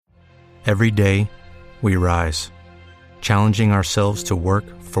Every day, we rise, challenging ourselves to work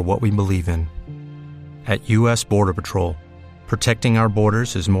for what we believe in. At U.S. Border Patrol, protecting our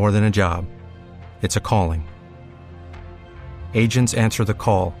borders is more than a job. It's a calling. Agents answer the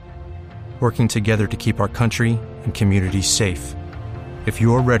call, working together to keep our country and communities safe. If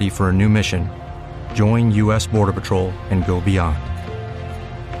you're ready for a new mission, join U.S. Border Patrol and go beyond.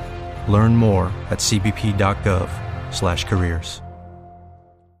 Learn more at cbp.gov/careers.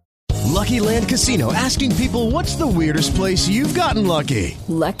 Lucky Land Casino, asking people, what's the weirdest place you've gotten lucky?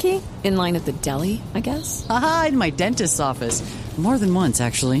 Lucky? In line at the deli, I guess? Aha, in my dentist's office. More than once,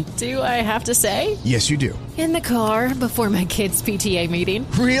 actually. Do I have to say? Yes, you do. In the car before my kids' PTA meeting.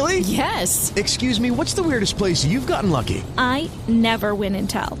 Really? Yes. Excuse me, what's the weirdest place you've gotten lucky? I never win and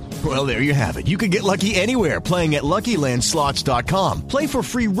tell. Well, there you have it. You can get lucky anywhere, playing at LuckyLandSlots.com. Play for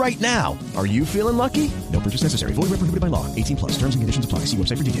free right now. Are you feeling lucky? No purchase necessary. Void where prohibited by law. 18+. Terms and conditions apply. See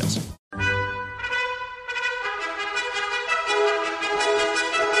website for details.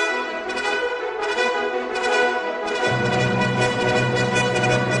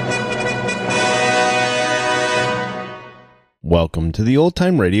 Welcome to the Old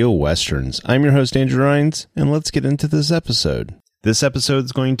Time Radio Westerns. I'm your host, Andrew Rhynes, and let's get into this episode. This episode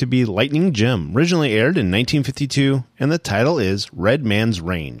is going to be Lightning Jim, originally aired in 1952, and the title is Red Man's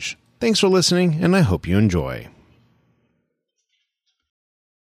Range. Thanks for listening, and I hope you enjoy.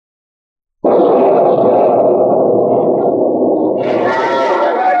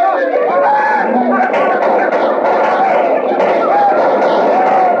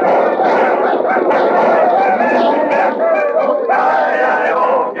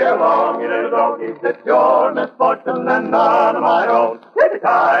 It's your misfortune and none of my own.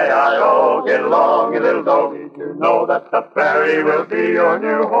 Yippee-ki-yi-o, get along, you little doggies. You know that the prairie will be your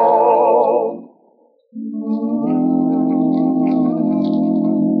new home.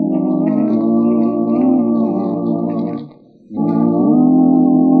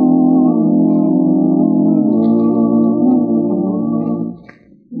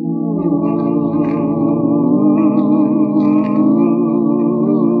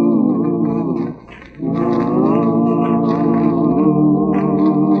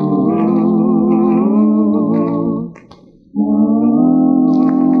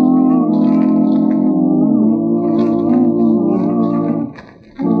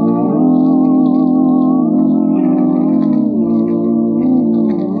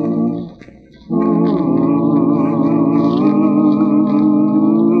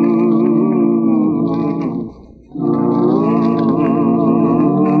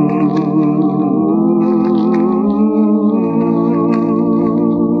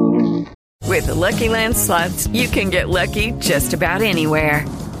 Lucky Land Slots, you can get lucky just about anywhere.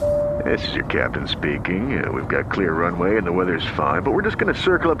 This is your captain speaking. We've got clear runway and the weather's fine, but we're just going to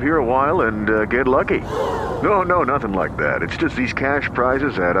circle up here a while and get lucky. No, nothing like that. It's just these cash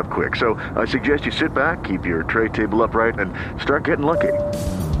prizes add up quick. So I suggest you sit back, keep your tray table upright, and start getting lucky.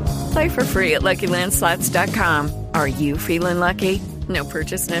 Play for free at LuckyLandSlots.com. Are you feeling lucky? No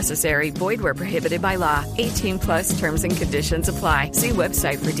purchase necessary. Void where prohibited by law. 18+ terms and conditions apply. See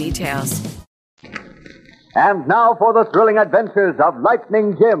website for details. And now for the thrilling adventures of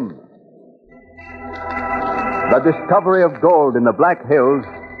Lightning Jim. The discovery of gold in the Black Hills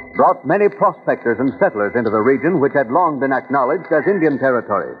brought many prospectors and settlers into the region which had long been acknowledged as Indian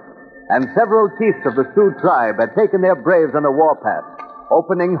territory. And several chiefs of the Sioux tribe had taken their braves on the warpath,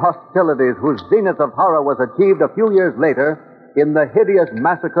 opening hostilities whose zenith of horror was achieved a few years later in the hideous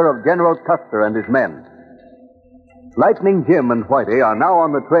massacre of General Custer and his men. Lightning Jim and Whitey are now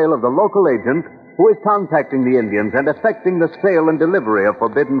on the trail of the local agent who is contacting the Indians and effecting the sale and delivery of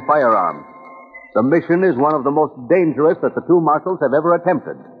forbidden firearms. The mission is one of the most dangerous that the two marshals have ever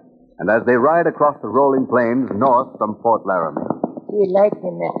attempted. And as they ride across the rolling plains north from Fort Laramie. Hey,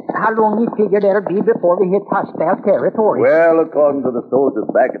 Lightning, how long you figure there'll be before we hit hostile territory? Well, according to the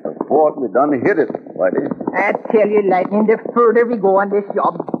soldiers back at the fort, we done hit it, Whitey. I tell you, Lightning, the further we go on this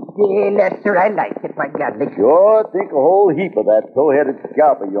job, the lesser I like it, by golly. Sure, think a whole heap of that tow-headed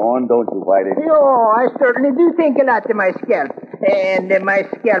scalp of yourn, don't you, Whitey? Oh, I certainly do think a lot of my scalp. And my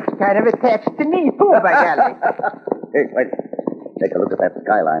scalp's kind of attached to me, too, by golly. Hey, Whitey, take a look at that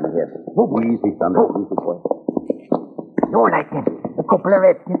skyline ahead. Easy, Thunder, easy, boy. No, Lightning, a couple of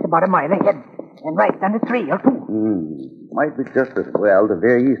redskins about a mile ahead. And right on the trail, too. Might be just as well to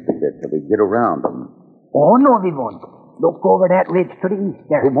veer east a bit till we get around them. Oh, no, we won't. Look over that ridge to the east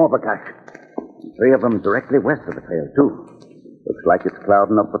there. Two more, Bakash. 3 of them directly west of the trail, too. Looks like it's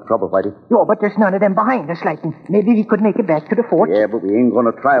clouding up for trouble, Whitey. Yo, but there's none of them behind us, Lightning. Maybe we could make it back to the fort. Yeah, but we ain't going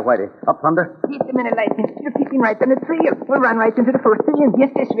to try, Whitey. Up, Thunder? Just a minute, Lightning. You're keeping right on the trail. We'll run right into the first of the Indians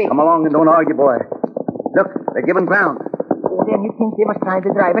this way. Come along and don't argue, boy. Look, they're giving ground. Oh, then you think they was trying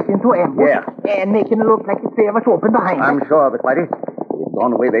to drive us into ambush? Yeah. And making it look like the trail was open behind us? I'm sure of it, Whitey. If we'd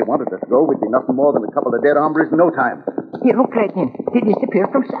gone the way they wanted us to go, we'd be nothing more than a couple of dead hombres in no time. Here, look, Lightning. They disappear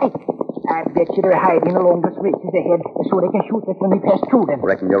from sight. I bet you they're hiding along the ridges ahead so they can shoot us when we pass through them.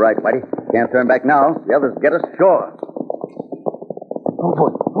 Reckon you're right, Whitey. Can't turn back now. The others get us sure. Oh,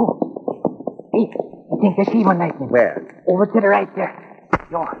 boy. Oh. Hey, I think I see one, Lightning. Where? Over to the right there.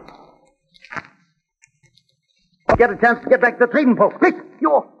 Yo. Get a chance to get back to the trading post. Quick!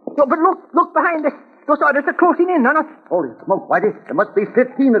 Yo, but look behind us. Those others are closing in on us. Holy smoke, Whitey. There must be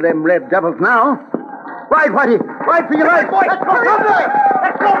 15 of them red devils now. Ride, Whitey. Ride for your life. Boy, let's go,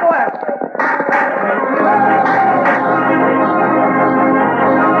 Let's go, boy.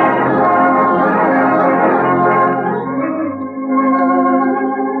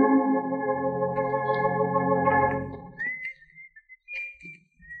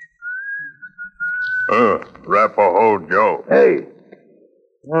 Rapahoe Joe. Hey.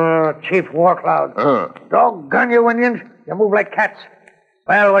 Chief Warcloud. Doggone you, Indians. You move like cats.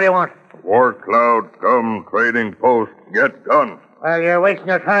 Well, what do you want? Warcloud, come, trading post, get gun. Well, you're wasting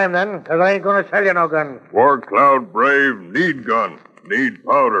your time then, because I ain't going to sell you no gun. Warcloud brave, need gun, need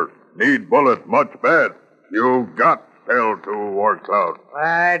powder, need bullet, much bad. You got tell to Warcloud.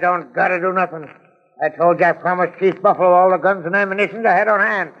 I don't got to do nothing. I told you I promised Chief Buffalo all the guns and ammunition I had on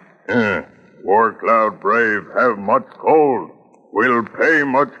hand. Warcloud brave, have much gold. We'll pay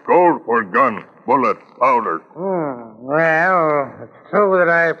much gold for gun, bullet, powder. Well, it's true that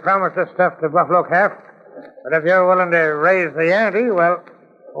I promised this stuff to Buffalo Calf. But if you're willing to raise the ante, well,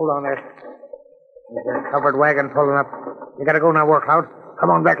 hold on there. There's a covered wagon pulling up. You gotta go now, Warcloud.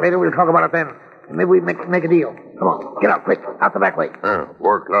 Come on back later, we'll talk about it then. And maybe we make a deal. Come on, get out quick, out the back way.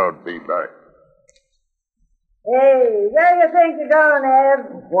 Warcloud be back. Hey, where you think you're going,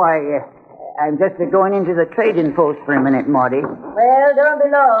 Eb? Why, I'm just going into the trading post for a minute, Marty. Well, don't be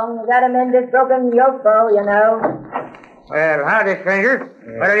long. You gotta mend this broken yoke bow, you know. Well, howdy, stranger.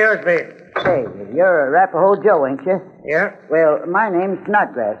 What'll yours be? Say, you're Arapahoe Joe, ain't you? Yeah. Well, my name's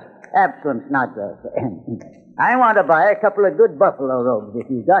Snodgrass. Absalom Snodgrass. I want to buy a couple of good buffalo robes if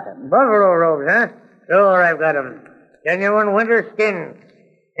you got them. Buffalo robes, huh? Sure, I've got them. Genuine winter skin.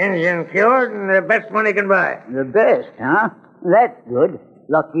 Indian cured and the best money can buy. The best, huh? That's good.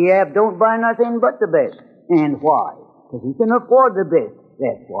 Lucky Ab don't buy nothing but the best. And why? Because he can afford the best.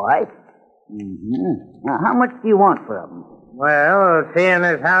 That's why. Now, how much do you want for them? Well, seeing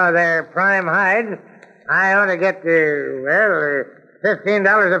as how they're prime hides, I ought to get $15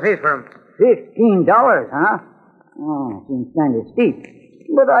 a piece for them. $15, huh? Oh, seems kind of steep.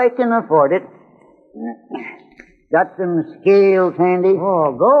 But I can afford it. Got some scales handy?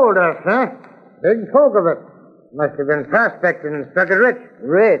 Oh, gold dust, huh? Big poke of it. Must have been prospecting and struck it rich.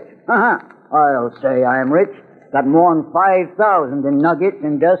 Rich? I'll say I'm rich. Got more than 5,000 in nuggets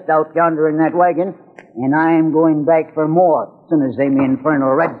and dust out yonder in that wagon. And I'm going back for more as soon as them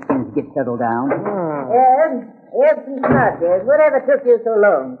infernal redskins get settled down. Eb Snodgrass, whatever took you so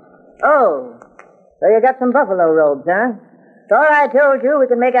long? Oh, so you got some buffalo robes, huh? Thought I told you we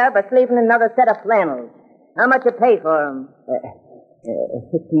could make out by sleeping in another set of flannels. How much you pay for them?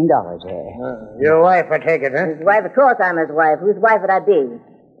 $15. Your wife, I take it, huh? His wife, of course I'm his wife. Whose wife would I be?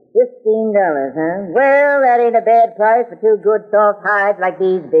 $15, huh? Well, that ain't a bad price for two good soft hides like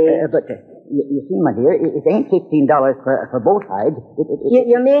these be. But you see, my dear, it ain't $15 for both hides.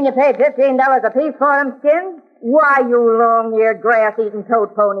 You mean you paid $15 a piece for them skins? Why, you long-eared, grass-eating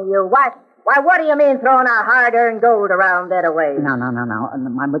toad pony, you. Why, what do you mean throwing our hard-earned gold around that away? No.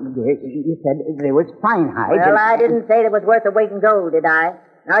 My dear, you said there was fine hides. Well, I didn't say it was worth the weight in gold, did I?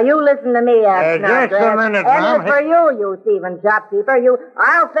 Now, you listen to me, just a minute, and Mom. as for you Stephen shopkeeper,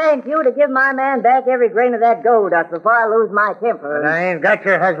 I'll thank you to give my man back every grain of that gold dust before I lose my temper. But I ain't got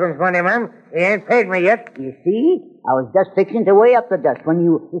your husband's money, ma'am. He ain't paid me yet. You see? I was just fixing to weigh up the dust when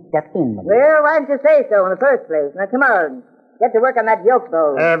you stepped in. Well, why didn't you say so in the first place? Now, come on. Get to work on that yoke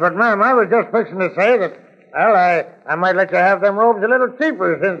bow. But, ma'am, I was just fixing to say that, well, I might let you have them robes a little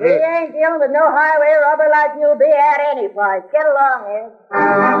cheaper since We ain't dealing with no highway robber like you'll be at any price. Get along here.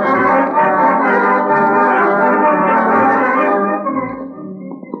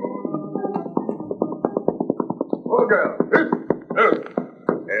 Look out.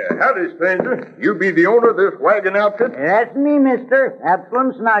 Howdy, stranger. You be the owner of this wagon outfit? That's me, mister.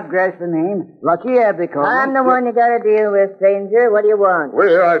 Absalom Snodgrass, the name. Lucky Ab, they call me. I'm the one you got to deal with, stranger. What do you want?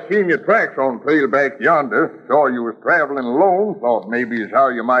 Well, I seen your tracks on trail back yonder. Saw you was traveling alone. Thought maybe as how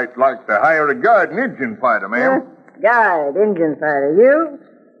you might like to hire a guide and Injun fighter, ma'am. Guide, Injun fighter. You?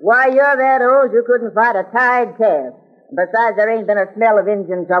 Why, you're that old you couldn't fight a tied calf. Besides, there ain't been a smell of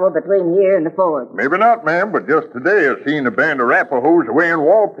Injun trouble between here and the fort. Maybe not, ma'am, but just today I seen a band of Arapahoes away in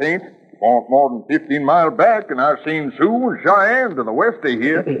wall paint. Won't more than 15 miles back, and I've seen Sioux and Cheyenne to the west of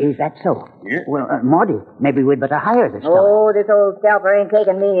here. Is that so? Yeah. Well, Morty, maybe we'd better hire this fellow. Oh, this old scalper ain't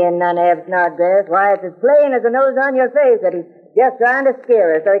taking me in none, Ab Snodgrass. Why, it's as plain as the nose on your face that he's just trying to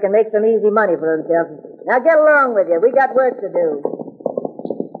scare us so he can make some easy money for himself. Now get along with you. We got work to do.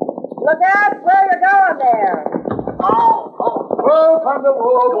 Look out where you're going there. Oh, from the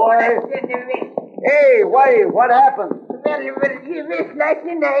wall, boy. Hey, Whitey, what happened? Well, you missed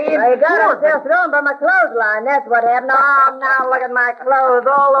lightning there. I got myself thrown by my clothesline. That's what happened. Oh, now look at my clothes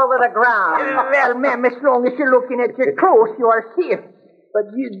all over the ground. Well, ma'am, as long as you're looking at your clothes, you are safe. But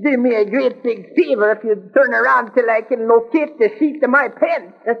you'd do me a great big favor if you'd turn around till I can locate the seat of my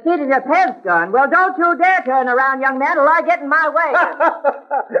pants. The seat of your pants gone? Well, don't you dare turn around, young man, or I get in my way.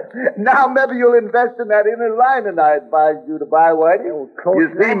 Now maybe you'll invest in that inner lining I advised you to buy, Whitey.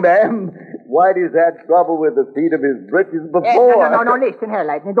 You see, ma'am, Whitey's had trouble with the seat of his britches before. No, listen here,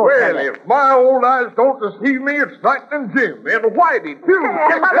 Lightning. Don't Well, if my old eyes don't deceive me, it's Lightning Jim and Whitey, too.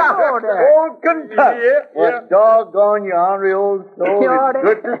 Old Kentucky. What doggone you ornery old soul. It's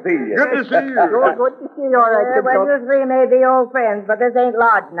good to see you. Good to see you. Good to see you, all right, well, you three may be old friends, but this ain't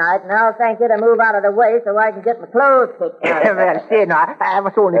lodge night, and I'll thank you to move out of the way so I can get my clothes picked out. Well, say, no, I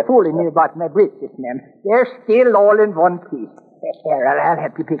was only fooling you about my breeches, ma'am. They're still all in one piece. Here, I'll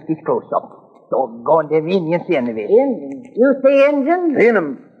help you pick these clothes up. Doggone them Indians anyway. Indians? You see Indians? Seen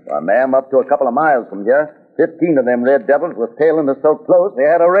 'em. Well, ma'am, up to a couple of miles from here. 15 of them red devils was tailing us so close they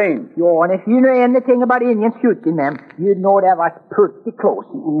had a range. Yo, and if you know anything about Indian shooting, ma'am, you'd know that was pretty close.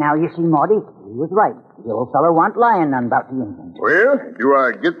 Now, you see, Morty, he was right. The old fellow wa'n't lying none about the Indians. Well, do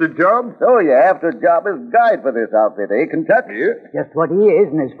I get the job? So you after a job as guide for this outfit, eh, Kentucky? Yeah. Just what he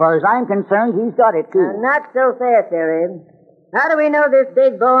is, and as far as I'm concerned, he's got it, too. Not so fast there, Ed. How do we know this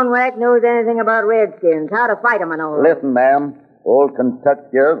big bone whack knows anything about redskins? How to fight 'em and all that? Listen, ma'am. Old Kentucky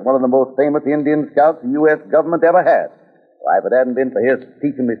here is one of the most famous Indian scouts the U.S. government ever had. Why, if it hadn't been for his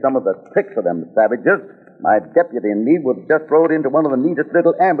teaching me some of the tricks of them savages, my deputy and me would have just rode into one of the neatest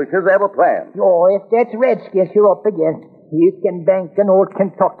little ambushes ever planned. Yo, if that's redskins you're up against, you can bank on old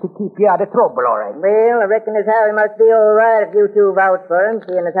Kentucky keep you out of trouble, all right. Well, I reckon as how he must be all right if you two vouch for him,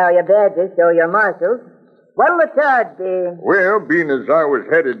 seeing as how your badges show you're marshals. What'll the charge be? Well, being as I was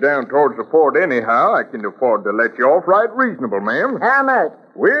headed down towards the fort anyhow, I can afford to let you off right reasonable, ma'am. How much?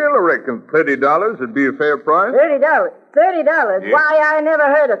 Well, I reckon $30 would be a fair price. $30? $30? Yeah. Why, I never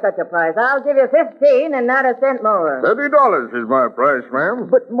heard of such a price. I'll give you 15 and not a cent more. $30 is my price, ma'am.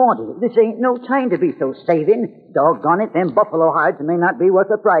 But, Morty, this ain't no time to be so saving. Doggone it, them buffalo hides may not be worth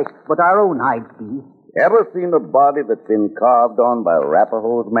the price, but our own hides be. Ever seen a body that's been carved on by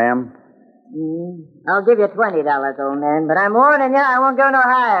Arapahoes, ma'am? I'll give you $20, old man, but I'm warning you, I won't go no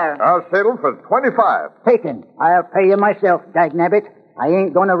higher. I'll settle for $25. Taken. I'll pay you myself, dagnabbit. I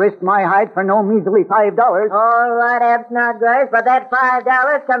ain't going to risk my hide for no measly $5. All right, Ab Snodgrass, but that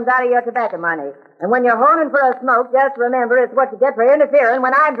 $5 comes out of your tobacco money. And when you're honing for a smoke, just remember it's what you get for interfering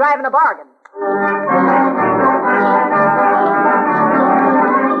when I'm driving a bargain.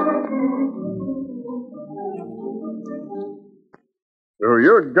 So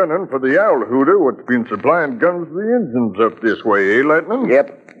you're gunning for the owl hooter what's been supplying guns to the Indians up this way, eh, Lightning? Yep.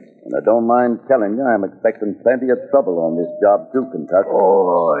 And I don't mind telling you, I'm expecting plenty of trouble on this job, too, Kentucky.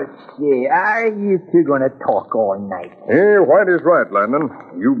 Oh, say, are you two going to talk all night? Hey, Whitey's right, Lightning.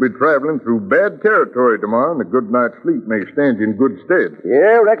 You'll be traveling through bad territory tomorrow, and a good night's sleep may stand you in good stead.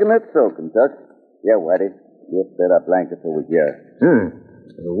 Yeah, reckon that's so, Kentucky. Yeah, Whitey. You'll set up blankets over here.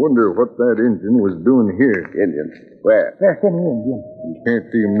 I wonder what that Indian was doing here. Indian? Where? Where's any Indian? You can't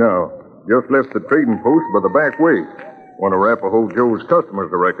see him now. Just left the trading post by the back way. One of Arapaho Joe's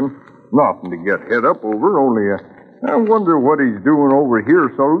customers, I reckon. Nothing to get head up over, only I wonder what he's doing over here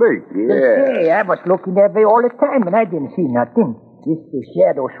so late. Yeah. Hey, I was looking that way all the time, and I didn't see nothing. Just the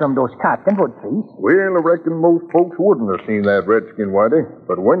shadows from those cottonwood trees. Well, I reckon most folks wouldn't have seen that redskin, Whitey.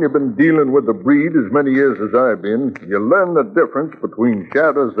 But when you've been dealing with the breed as many years as I've been, you learn the difference between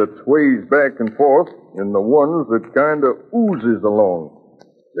shadows that sways back and forth and the ones that kind of oozes along.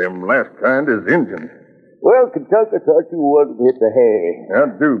 Them last kind is Injun. Well, Kentucky, I thought you would hit the hay. I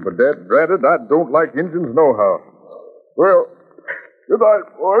do, but that dratted, I don't like Injuns nohow. Well, Good night,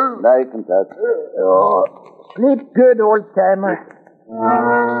 boys. Night, Kentucky. Oh, sleep good, old timer.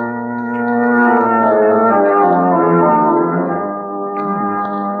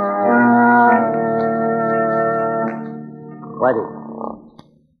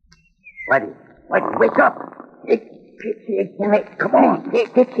 Whitey, wake up. Come on.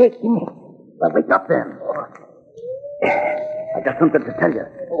 Well, wake up then. I got something to tell you.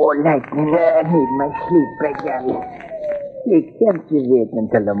 Oh, Lightning, I need my sleep again. It can't you wait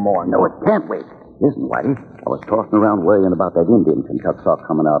until the morning? No, it can't wait. Listen, Whitey, I was tossing around worrying about that Indian Kentucky saw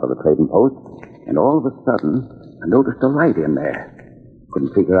coming out of the trading post, and all of a sudden, I noticed a light in there.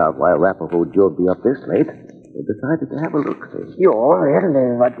 Couldn't figure out why Arapaho Joe'd be up this late. I decided to have a look.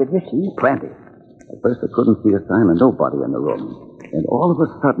 What did you see? Plenty. At first, I couldn't see a sign of nobody in the room. And all of a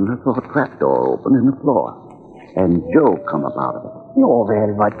sudden, I saw a trapdoor open in the floor. And Joe come up out of it.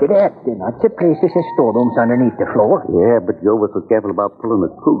 What did that do? Not the places and storerooms underneath the floor. Yeah, but Joe was so careful about pulling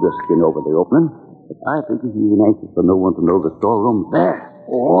the cougar skin over the opening that I figured he ain't anxious for no one to know the storeroom's there.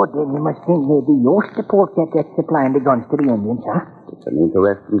 Oh, then you must think maybe you're the port that's supplying the guns to the Indians, huh? It's an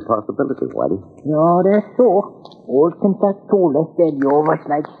interesting possibility, Whitey. No, that's so. Old Kentucky told us that you was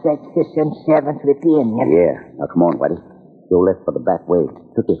like 6th and 7th with the Indians. Yeah. Now, come on, Whitey. Joe left for the back way,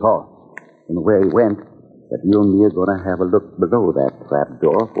 took his horse. And where he went, that you and me are going to have a look below that trap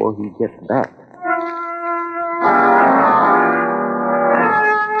door before he gets back.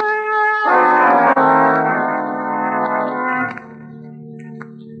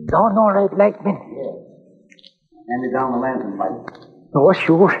 Dawn all right, Lightning? Hand me down the lantern, Whitey. Oh,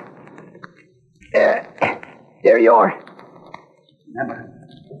 sure. There you are. Remember,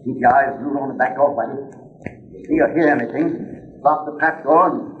 keep your eyes glued on the back door, Whitey. If you see or hear anything, lock the trap door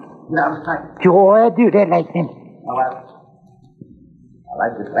and get out of sight. Sure, I'll do that, Lightning. All right. I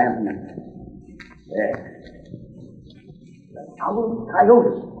like this lantern. There. The owl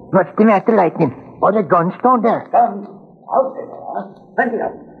coyotes. What's the matter, Lightning? Are the guns down there? Guns? Out there, huh? Plenty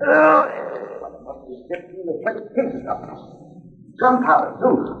of them. What must be 15 or 20 cases of them. Gunpowder,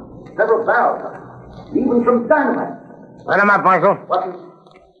 too. Several barrels. Even some dynamite. Let him up, Marshal. What is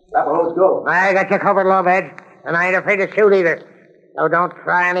Arapaho Joe? I got you covered, Lawbedge, and I ain't afraid to shoot either. So don't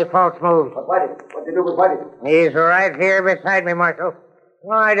try any false moves. But Whitey, what'd you do with Whitey? He's right here beside me, Marshal.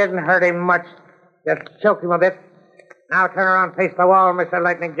 Well, I didn't hurt him much. Just choked him a bit. Now turn around, face the wall, Mr.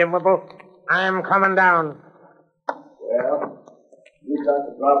 Lightning Jim Whipple. I'm coming down. Well, you got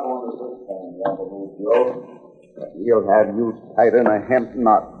the drop on the this time, Arapaho Joe. But we'll have you tighter than a hemp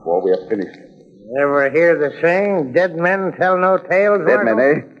knot before we are finished. Ever hear the saying, dead men tell no tales? Dead men,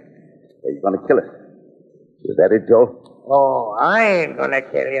 eh? He's going to kill us. Is that it, Joe? Oh, I ain't going to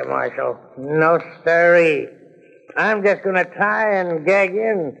kill you, Marshal. No, sirree. I'm just going to tie and gag you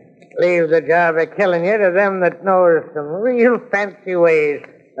and leave the job of killing you to them that knows some real fancy ways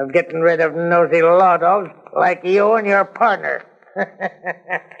of getting rid of nosy law dogs like you and your partner.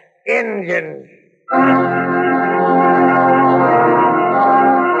 Injuns.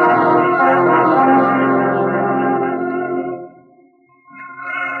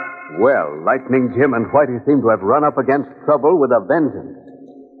 Well, Lightning Jim and Whitey seem to have run up against trouble with a vengeance.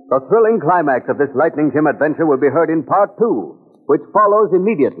 The thrilling climax of this Lightning Jim adventure will be heard in Part 2, which follows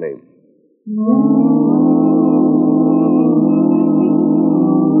immediately.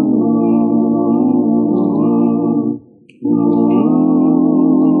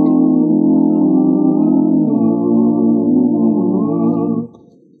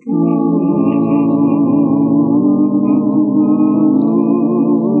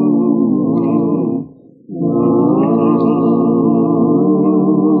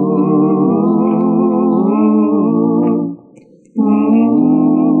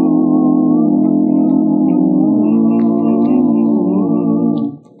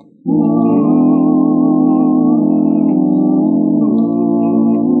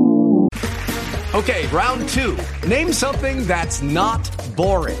 Okay, round 2. Name something that's not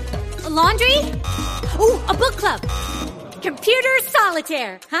boring. A laundry? Ooh, a book club. Computer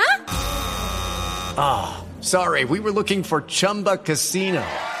solitaire, huh? Ah, sorry, we were looking for Chumba Casino.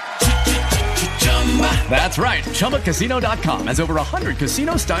 That's right, ChumbaCasino.com has over 100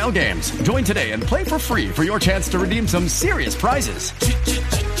 casino-style games. Join today and play for free for your chance to redeem some serious prizes.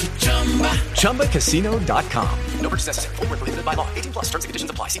 ChumbaCasino.com. No purchase necessary. Void where prohibited by law. 18 plus. Terms and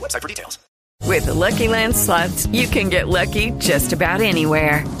conditions apply. See website for details. With the Lucky Land Slots, you can get lucky just about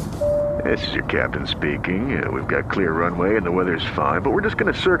anywhere. This is your captain speaking. We've got clear runway and the weather's fine, but we're just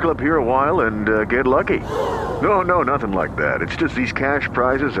going to circle up here a while and get lucky. No, nothing like that. It's just these cash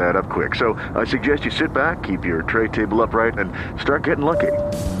prizes add up quick. So I suggest you sit back, keep your tray table upright, and start getting lucky.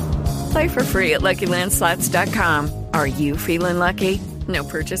 Play for free at LuckyLandSlots.com. Are you feeling lucky? No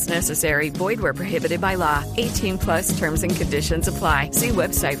purchase necessary. Void where prohibited by law. 18 plus terms and conditions apply. See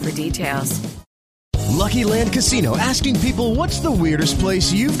website for details. Lucky Land Casino, asking people, what's the weirdest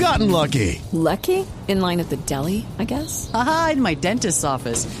place you've gotten lucky? Lucky? In line at the deli, I guess? Aha, in my dentist's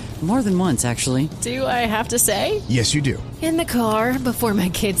office. More than once, actually. Do I have to say? Yes, you do. In the car before my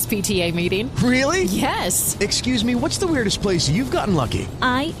kids' PTA meeting. Really? Yes. Excuse me, what's the weirdest place you've gotten lucky?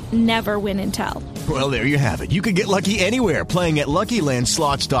 I never win and tell. Well, there you have it. You can get lucky anywhere, playing at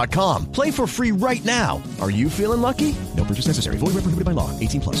LuckyLandSlots.com. Play for free right now. Are you feeling lucky? No purchase necessary. Void where prohibited by law.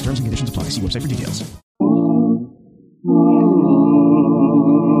 18 plus. Terms and conditions apply. See website for details.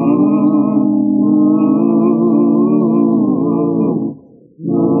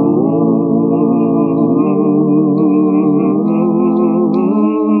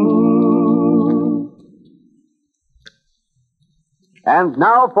 And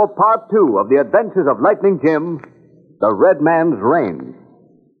now for part 2 of the adventures of Lightning Jim, the Red Man's Range.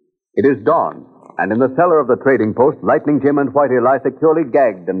 It is dawn, and in the cellar of the trading post, Lightning Jim and Whitey lie securely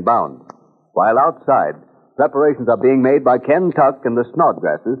gagged and bound, while outside, preparations are being made by Ken Tuck and the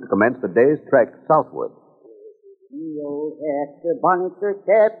Snodgrasses to commence the day's trek southward. Old hat, the bonnet, the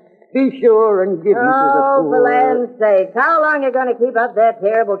cap, be sure and give me to the Oh, poor. for land's sake, how long you going to keep up that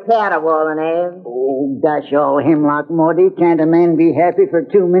terrible caterwauling, Abe? Oh, dash all hemlock, Morty. Can't a man be happy for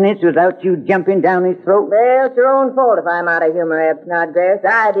 2 minutes without you jumping down his throat? Well, it's your own fault if I'm out of humor, Abe Snodgrass.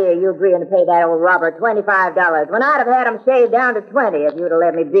 The idea of you agreeing to pay that old robber $25 when I'd have had him shaved down to 20 if you'd have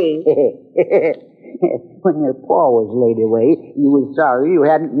let me be. When your paw was laid away, you was sorry you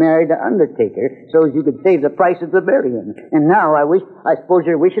hadn't married the undertaker so as you could save the price of the burying. And now I suppose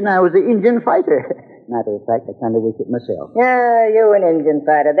you're wishing I was the Indian fighter. Matter of fact, I kind of wish it myself. Yeah, you an Indian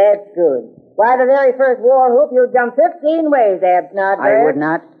fighter. That's good. Why, the very first war whoop, you jumped 15 ways, Abe Snodgrass. I would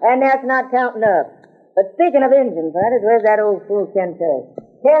not. And that's not counting up. But speaking of Indian fighters, where's that old fool Ken Tuck?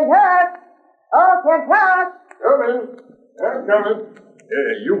 Ken Tuck! Oh, Ken Tuck! Coming. I'm coming.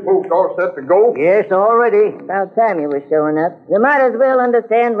 You folks all set to go? Yes, already. About time you were showing up. You might as well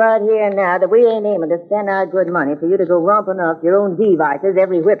understand right here and now that we ain't aiming to spend our good money for you to go romping off your own devices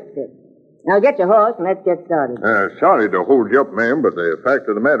every whipstick. Now get your horse and let's get started. Sorry to hold you up, ma'am, but the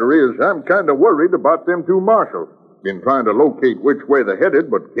fact of the matter is I'm kind of worried about them two marshals. Been trying to locate which way they're headed,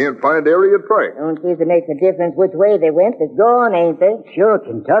 but can't find area track. Don't seem to make a difference which way they went. They're gone, ain't they? Sure,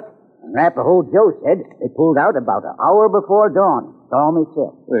 Kentuck. And Rapahoe Joe said they pulled out about an hour before dawn. Saw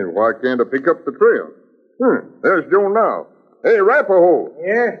myself. Then why can't I pick up the trail? There's Joe now. Hey, Rapahoe.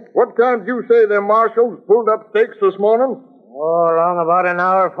 Yeah? What time did you say them marshals pulled up stakes this morning? Oh, along about an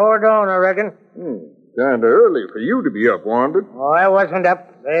hour before dawn, I reckon. Kind of early for you to be up, wasn't it? Oh, I wasn't up.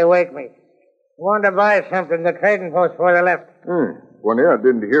 They wake me. Wanted to buy something, the trading post before they left. Funny, I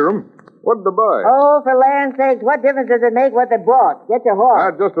didn't hear 'em. What'd they buy? Oh, for land's sakes, what difference does it make what they bought? Get your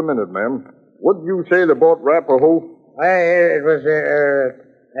horse. Just a minute, ma'am. What'd you say they bought Rapahoe? It was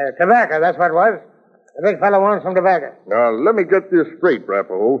tobacco, that's what it was. The big fellow wants some tobacco. Now, let me get this straight,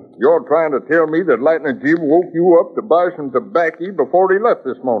 Rapahoe. You're trying to tell me that Lightning Jim woke you up to buy some tobacco before he left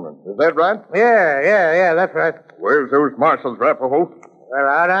this morning. Is that right? Yeah, that's right. Where's those marshals, Rapahoe? Well,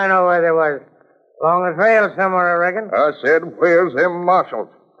 how'd I know where they was? Along the trail somewhere, I reckon. I said, where's them marshals?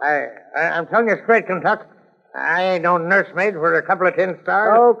 I'm telling you straight, Kentuck. I ain't no nursemaid for a couple of 10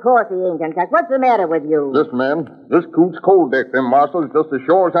 stars. Oh, of course he ain't, Kentuck. What's the matter with you? Listen, man, this coot's cold decked them marshals just as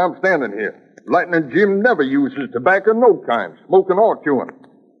sure as I'm standing here. Lightning Jim never uses tobacco, no kind, smoking or chewing.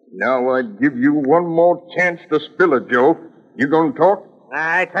 Now I give you one more chance to spill it, Joe. You gonna talk?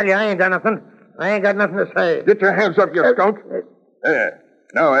 I tell you, I ain't done nothing. I ain't got nothing to say. Get your hands up, you skunk. There.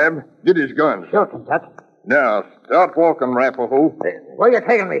 Now, Ab, get his gun. Sure, Kentuck. Now, start walking, Rapahoe. Where you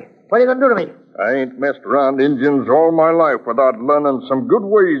taking me? What are you going to do to me? I ain't messed around Indians all my life without learning some good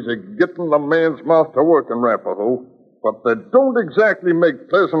ways of getting a man's mouth to work in Rapahoe. But they don't exactly make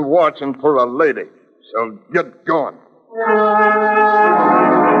pleasant watching for a lady. So get going.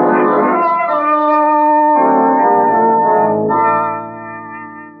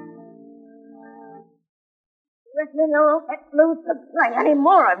 You won't get loose to play any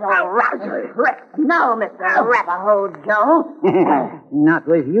more of your rousers. No, Mr. Rapahoe Joe. Not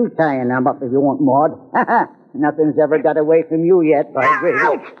with you tying them up if you want, Maud. Nothing's ever got away from you yet, by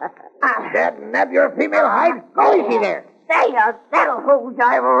grace. Dad, nab your female hide. Go easy there. That'll hold you,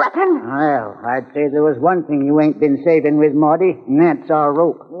 I reckon. Well, I'd say there was one thing you ain't been saving with, Maudie, and that's our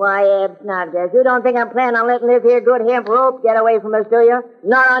rope. Why, Eb Snodgrass, you don't think I'm planning on letting this here good hemp rope get away from us, do you?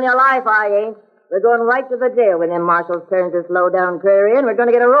 Not on your life, I ain't. We're going right to the jail when them marshals turn this low-down prairie in. We're going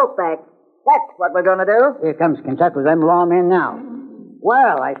to get a rope back. That's what we're going to do. Here comes Kentucky with them lawmen now.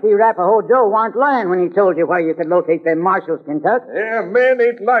 Well, I see Rapahoe Joe warn't lying when he told you where you could locate them marshals, Kentucky. Yeah, men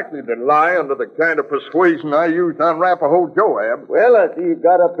ain't likely to lie under the kind of persuasion I used on Rapahoe Joe, Ab. Well, I see you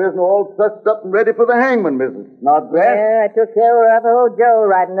got a prisoner all trussed up and ready for the hangman, Mrs. Snodgrass. Yeah, I took care of Rapahoe Joe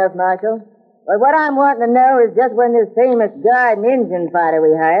right enough, Marshal. But what I'm wanting to know is just when this famous guard and Indian fighter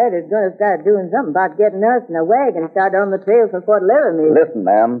we hired is going to start doing something about getting us in a wagon started on the trail for Fort Laramie. Listen,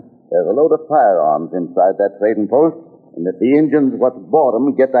 ma'am, there's a load of firearms inside that trading post, and if the Indians what bought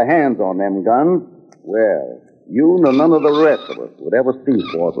them get their hands on them guns, well, you nor none of the rest of us would ever see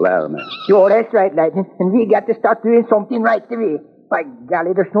Fort Laramie. Sure, that's right, Lightning. And we got to start doing something right away. By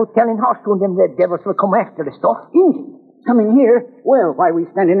golly, there's no telling how soon them red devils will come after the stuff. Indians coming here? Well, why are we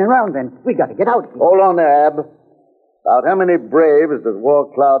standing around then? We got to get out of here. Hold on there, Ab. About how many braves does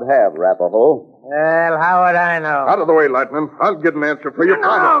War Cloud have, Rapahoe? Well, how would I know? Out of the way, Lightning. I'll get an answer for you.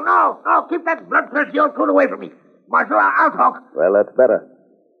 No. Keep that bloodthirsty old coot away from me. Marshal, I'll talk. Well, that's better.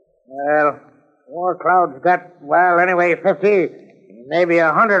 Well, War Cloud's got, anyway, 50, maybe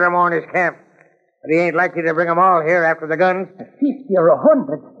 100 or more in his camp. But he ain't likely to bring them all here after the guns. 50 or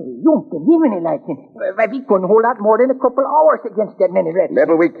 100? You can give me Lightning. We couldn't hold out more than a couple hours against that many redskins.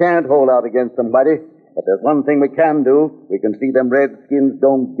 Maybe we can't hold out against somebody, but there's one thing we can do. We can see them redskins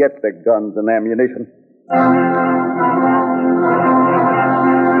don't get their guns and ammunition.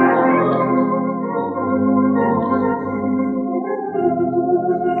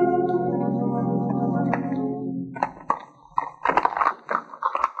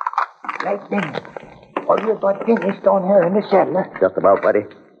 Lightning. Are you about finished down here in the saddle? Just about, buddy.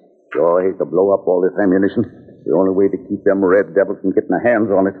 Sure, hate to blow up all this ammunition. The only way to keep them red devils from getting their hands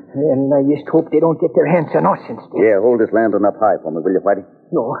on it. Well, I just hope they don't get their hands on us instead. Yeah, hold this lantern up high for me, will you, Whitey?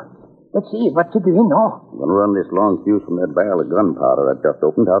 No. Let's see what you doing now. I'm going to run this long fuse from that barrel of gunpowder I just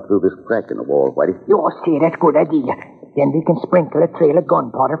opened out through this crack in the wall, Whitey. You see, that's a good idea. Then we can sprinkle a trail of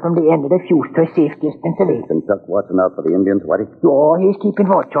gunpowder from the end of the fuse to a safe distance away. Kentuck watching out for the Indians, Whitey? Oh, he's keeping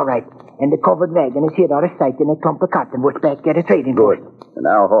watch, all right. And the covered wagon is hid out of sight in a clump of cottonwoods back at a trading post. And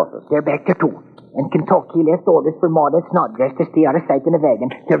our horses? They're back to 2. And Kentucky left orders for Maud and Snodgrass to stay out of sight in the wagon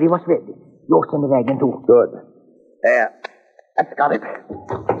till he was ready. Yours in the wagon, too. Good. There. That's got it.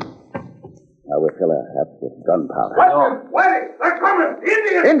 Now we'll fill our hats with gunpowder. Wait! They're coming!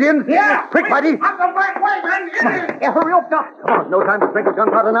 Indians! Indians? Yeah! Quick, Whitey! On the back way, man! Indians! Yeah, hurry up now. Come on, no time to sprinkle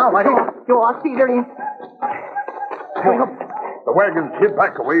gunpowder now, Whitey. I'll see they're in. Hurry up. The wagon's hid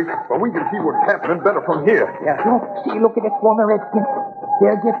back a ways, but we can see what's happening better from here. Yeah. Look at that swarm of redskins.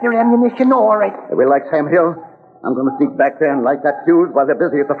 They'll get their ammunition now, all right. They will like Sam Hill. I'm going to sneak back there and light that fuse while they're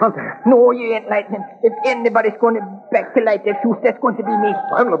busy at the front there. No, you ain't, Lightning. If anybody's going to back to light that fuse, that's going to be me.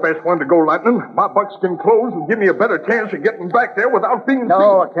 I'm the best one to go, Lightning. My buckskin clothes will give me a better chance of getting back there without being seen.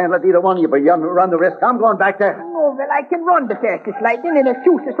 No, I can't let either one of you but you run the risk. I'm going back there. No, well, I can run the fastest, Lightning, and the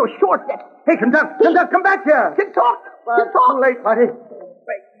fuse is so short that... Hey, Kentuck, come back here. Can talk. Too late, buddy.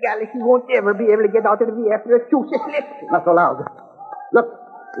 By golly, he won't ever be able to get out of the way after the fuse is lit. Not so loud. Look,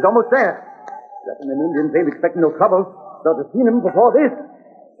 he's almost there. Reckon them Indians ain't expecting no trouble. They'd have seen him before this.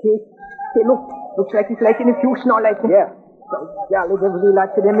 Hey, look. Looks like he's lighting the fuse now, Lightning. Yeah. By golly, there'll be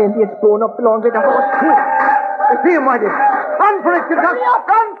lots of them Indians blown up along with the horse. I see him, Whitey. Run for it, Kentuck.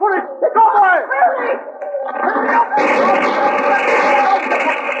 Run for it. Go, boy. Hurry up.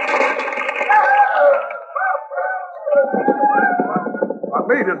 I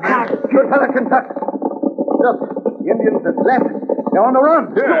made it, man. Good fella, Kentuck. Look, the Indians have left. They're on the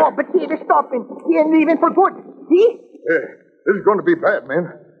run. Yeah. No, but see, they're stopping. He ain't leaving for good. See? Hey, this is going to be bad,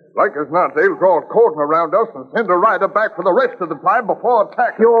 man. Like as not, they'll draw a cordon around us and send a rider back for the rest of the time before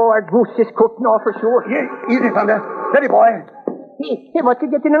attacking. Our goose is cooked now for sure. Yeah, easy, Thunder. Steady, boy. Hey, what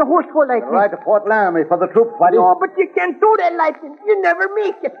you getting in a horse for, Lightning? Right to Fort Laramie for the troops, Whitey. No, but you can't do that, Lightning. You never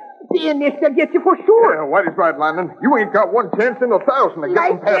make it. Seeing this, they'll get you for sure. Yeah, Whitey's right, Lightning. You ain't got one chance in 1,000 of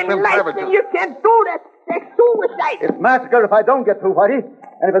getting past them savages. You can't do that. That's suicide. It's massacre if I don't get through, Whitey.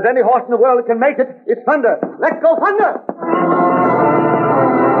 And if there's any horse in the world that can make it, it's Thunder. Let's go, Thunder!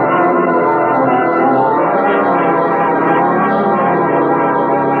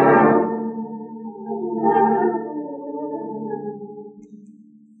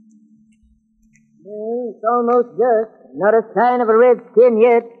 It's almost just. Not a sign of a redskin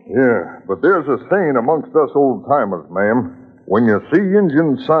yet. Yeah, but there's a saying amongst us old-timers, ma'am. When you see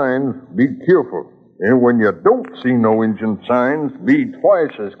Indian signs, be careful. And when you don't see no Indian signs, be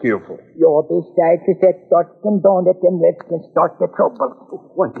twice as careful. Besides, if that starts them down, that them redskins start the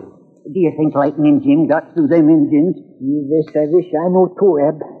trouble. What? Do you think Lightning Jim got through them Indians? Yes, I wish I knew too,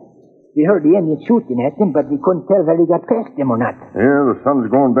 Ab. We heard the Indians shooting at them, but we couldn't tell whether he got past them or not. Yeah, the sun's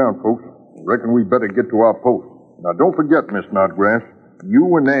going down, folks. Reckon we better get to our post. Now, don't forget, Miss Snodgrass,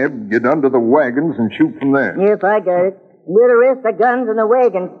 You and Eb get under the wagons and shoot from there. Yep, I got it. We'll arrest the guns and the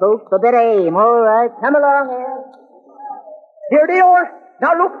wagons, folks, for better aim. All right, come along, Eb. Here they are.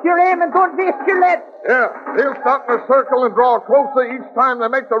 Now look to your aim and don't waste your lead. Yeah, they'll stop in a circle and draw closer each time they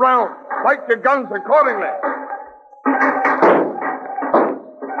make the round. Fight your guns accordingly.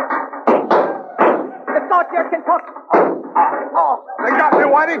 The thought here, Kentucky. Oh, they got me,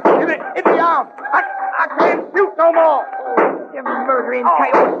 Whitey. In the arm. I can't shoot no more. You murdering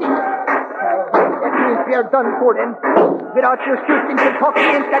coyote. That means we are done for then. Without your shooting, Kentucky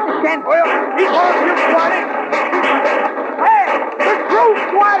ain't got the chance. Well, keep on shooting, Whitey. Hey, the troops,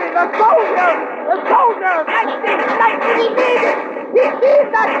 Whitey, the soldiers! The soldiers! That's exactly he needed! He needs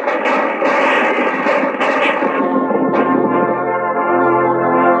that!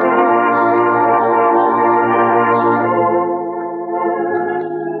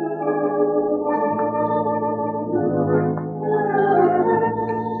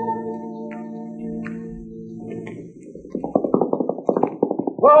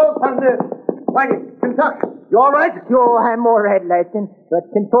 Well, Thunder, Whitey, Kentucky, you all right? Yo, I'm all right, Lightning, but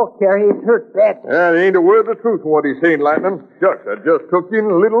Kentucky here, he's hurt bad. Yeah, he ain't a word of truth in what he's saying, Lightning. Shucks, I just took in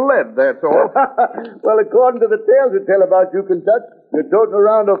a little lead, that's all. Well, according to the tales we tell about you, Kentucky, you're toting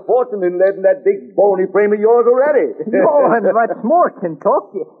around a fortune in lead in that big bony frame of yours already. No, and what's more,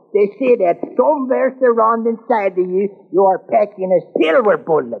 Kentucky, they say that somewhere around inside of you, you are packing a silver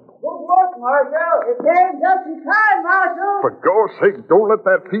bullet. Good work, Marshal. It came just in time, Marshal. For God's sake, don't let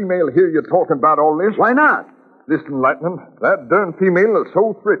that female hear you talking about all this. Why not? Listen, Lightning, that darn female is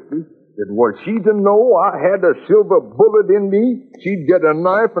so thrifty that were she to know I had a silver bullet in me, she'd get a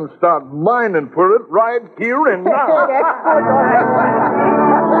knife and start mining for it right here and now.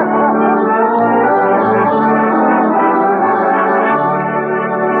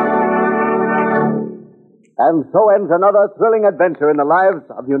 And so ends another thrilling adventure in the lives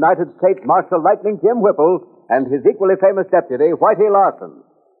of United States Marshal Lightning Jim Whipple and his equally famous deputy, Whitey Larson.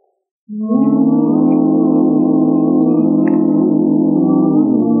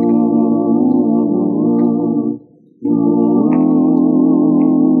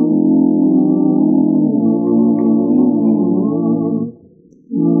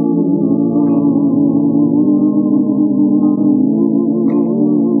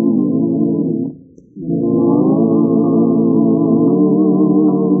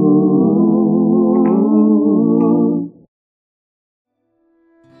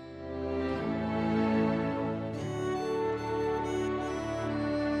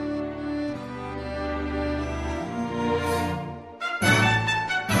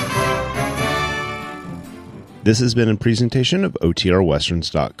 This has been a presentation of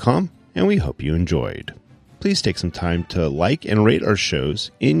OTRWesterns.com, and we hope you enjoyed. Please take some time to like and rate our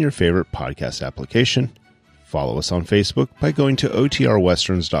shows in your favorite podcast application. Follow us on Facebook by going to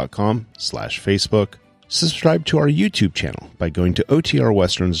OTRWesterns.com/Facebook. Subscribe to our YouTube channel by going to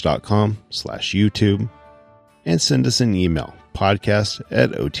OTRWesterns.com/YouTube. And send us an email,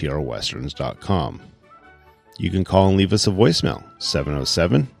 podcast@OTRWesterns.com. You can call and leave us a voicemail,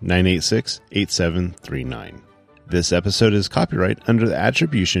 707-986-8739. This episode is copyright under the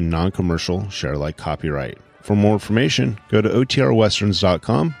Attribution Non-Commercial Share Alike Copyright. For more information, go to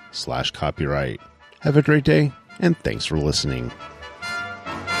OTRWesterns.com/copyright. Have a great day, and thanks for listening.